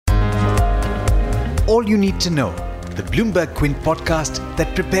all you need to know, the Bloomberg Quint podcast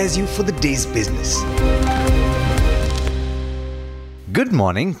that prepares you for the day's business. Good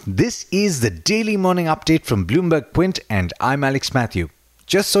morning. This is the daily morning update from Bloomberg Quint, and I'm Alex Matthew.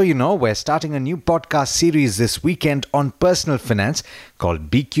 Just so you know, we're starting a new podcast series this weekend on personal finance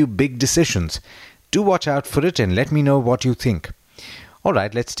called BQ Big Decisions. Do watch out for it and let me know what you think.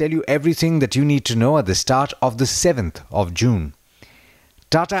 Alright, let's tell you everything that you need to know at the start of the 7th of June.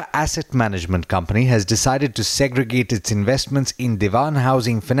 Tata Asset Management Company has decided to segregate its investments in Dewan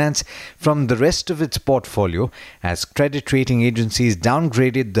Housing Finance from the rest of its portfolio as credit rating agencies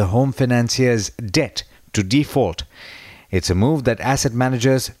downgraded the home financier's debt to default. It's a move that asset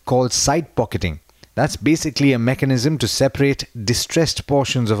managers call side pocketing. That's basically a mechanism to separate distressed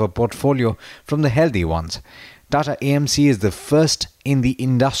portions of a portfolio from the healthy ones. Tata AMC is the first in the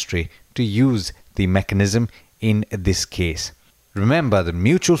industry to use the mechanism in this case. Remember, the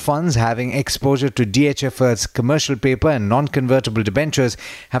mutual funds having exposure to DHFL's commercial paper and non-convertible debentures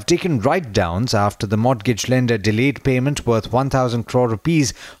have taken write-downs after the mortgage lender delayed payment worth 1,000 crore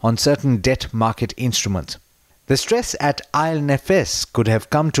rupees on certain debt market instruments. The stress at IL&FS could have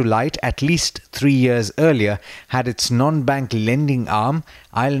come to light at least 3 years earlier had its non-bank lending arm,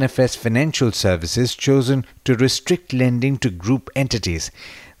 IL&FS Financial Services, chosen to restrict lending to group entities.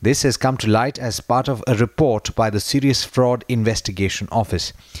 This has come to light as part of a report by the Serious Fraud Investigation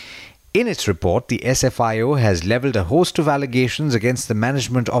Office. In its report, the SFIO has levelled a host of allegations against the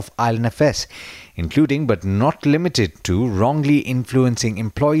management of IL&FS, including but not limited to wrongly influencing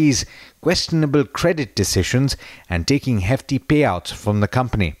employees, questionable credit decisions, and taking hefty payouts from the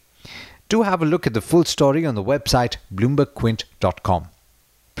company. Do have a look at the full story on the website bloombergquint.com.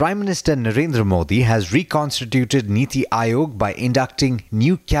 Prime Minister Narendra Modi has reconstituted Niti Aayog by inducting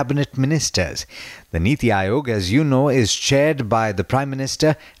new cabinet ministers. The Niti Aayog, as you know, is chaired by the Prime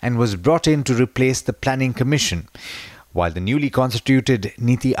Minister and was brought in to replace the Planning Commission. While the newly constituted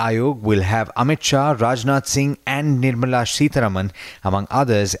Niti Aayog will have Amit Shah, Rajnath Singh and Nirmala Sitharaman, among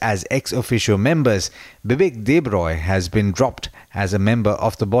others, as ex officio members, Bibek Debroy has been dropped as a member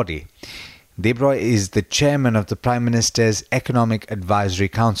of the body. Debroy is the chairman of the Prime Minister's Economic Advisory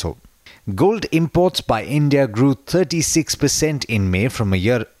Council. Gold imports by India grew 36% in May from a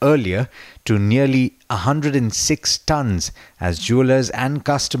year earlier to nearly 106 tons as jewelers and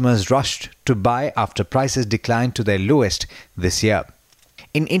customers rushed to buy after prices declined to their lowest this year.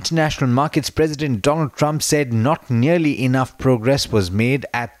 In international markets, President Donald Trump said not nearly enough progress was made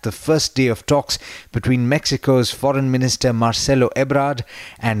at the first day of talks between Mexico's Foreign Minister Marcelo Ebrard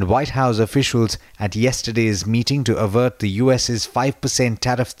and White House officials at yesterday's meeting to avert the US's 5%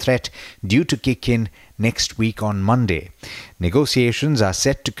 tariff threat due to kick in next week on Monday. Negotiations are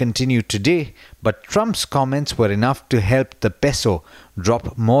set to continue today, but Trump's comments were enough to help the peso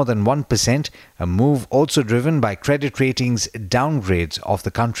drop more than 1%, a move also driven by credit ratings downgrades of the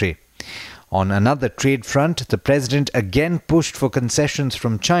country. On another trade front, the president again pushed for concessions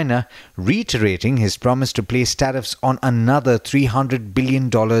from China, reiterating his promise to place tariffs on another $300 billion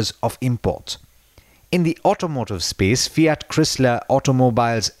of imports. In the automotive space, Fiat Chrysler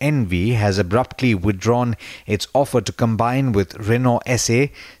Automobiles NV has abruptly withdrawn its offer to combine with Renault SA,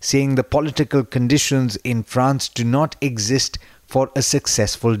 saying the political conditions in France do not exist for a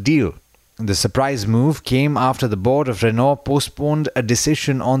successful deal. The surprise move came after the board of Renault postponed a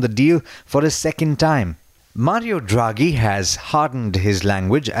decision on the deal for a second time. Mario Draghi has hardened his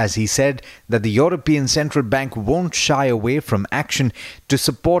language as he said that the European Central Bank won't shy away from action to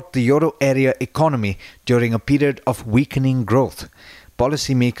support the euro area economy during a period of weakening growth.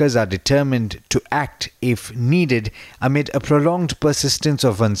 Policymakers are determined to act if needed amid a prolonged persistence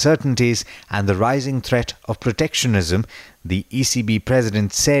of uncertainties and the rising threat of protectionism, the ECB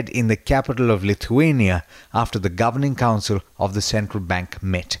president said in the capital of Lithuania after the governing council of the central bank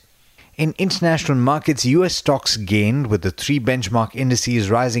met. In international markets, US stocks gained with the three benchmark indices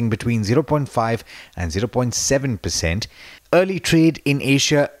rising between 0.5 and 0.7%. Early trade in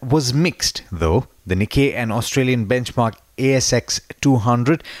Asia was mixed, though. The Nikkei and Australian benchmark ASX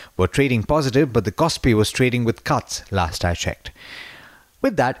 200 were trading positive, but the Kospi was trading with cuts last I checked.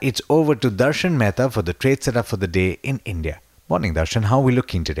 With that, it's over to Darshan Mehta for the trade setup for the day in India. Morning, Darshan. How are we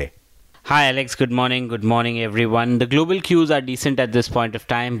looking today? Hi Alex, good morning. Good morning everyone. The global cues are decent at this point of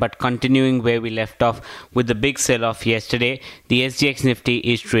time, but continuing where we left off with the big sell-off yesterday, the SGX Nifty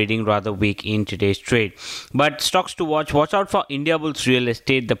is trading rather weak in today's trade. But stocks to watch out for Indiabulls Real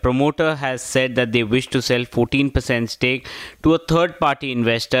Estate. The promoter has said that they wish to sell 14% stake to a third-party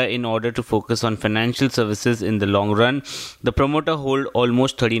investor in order to focus on financial services in the long run. The promoter hold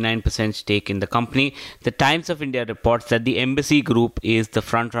almost 39% stake in the company. The Times of India reports that the Embassy Group is the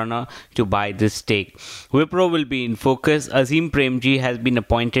front runner to to buy this stake. Wipro will be in focus. Azim Premji has been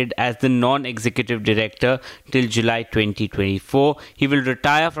appointed as the non-executive director till July 2024. He will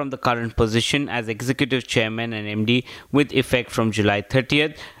retire from the current position as executive chairman and MD with effect from July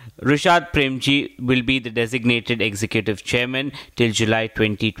 30th. Rishad Premji will be the designated executive chairman till July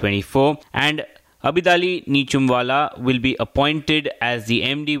 2024, and Abidali Nichumwala will be appointed as the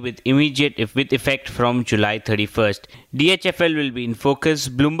MD with effect from July 31st. DHFL will be in focus.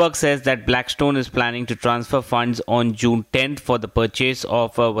 Bloomberg says that Blackstone is planning to transfer funds on June 10th for the purchase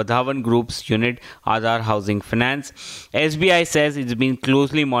of Vadhavan Group's unit Aadhar Housing Finance. SBI says it's been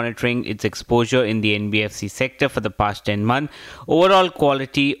closely monitoring its exposure in the NBFC sector for the past 10 months. Overall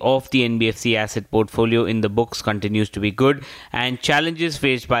quality of the NBFC asset portfolio in the books continues to be good, and challenges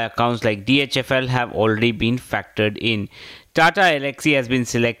faced by accounts like DHFL have already been factored in. Tata Elxsi has been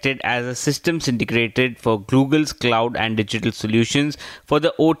selected as a systems integrator for Google's cloud and digital solutions for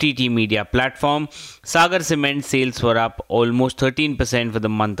the OTT media platform. Sagar Cement sales were up almost 13% for the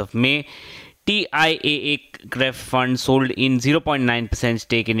month of May. TIAA Fund sold in 0.9%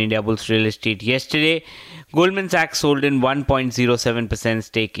 stake in Indiabulls Real Estate yesterday. Goldman Sachs sold in 1.07%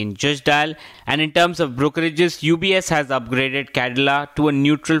 stake in Just Dial. And in terms of brokerages, UBS has upgraded Cadila to a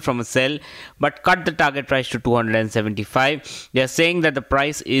neutral from a sell, but cut the target price to 275. They are saying that the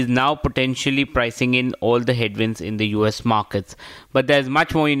price is now potentially pricing in all the headwinds in the US markets. But there's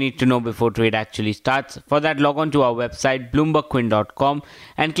much more you need to know before trade actually starts. For that, log on to our website bloombergquint.com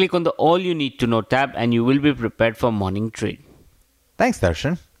and click on the All You Need to Know tab, and you will be prepared for morning trade. Thanks,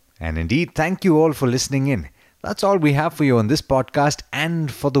 Darshan. And indeed, thank you all for listening in. That's all we have for you on this podcast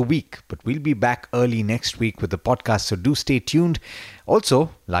and for the week. But we'll be back early next week with the podcast, so do stay tuned.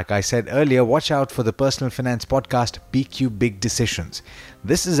 Also, like I said earlier, watch out for the personal finance podcast, BQ Big Decisions.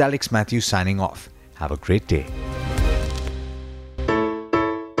 This is Alex Matthews signing off. Have a great day.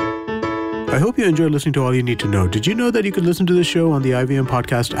 I hope you enjoyed listening to All You Need to Know. Did you know that you could listen to the show on the IVM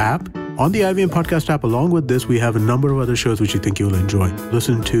Podcast app? On the IVM Podcast app, along with this, we have a number of other shows which you think you'll enjoy.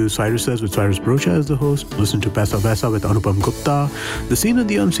 Listen to Cyrus Says with Cyrus Brocha as the host. Listen to Paisa Vaisa with Anupam Gupta. The Scene and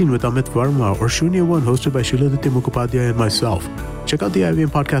the Unseen with Amit Verma, or Shunya One hosted by Shiladitya Mukhopadhyay and myself. Check out the IVM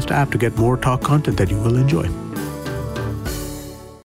Podcast app to get more talk content that you will enjoy.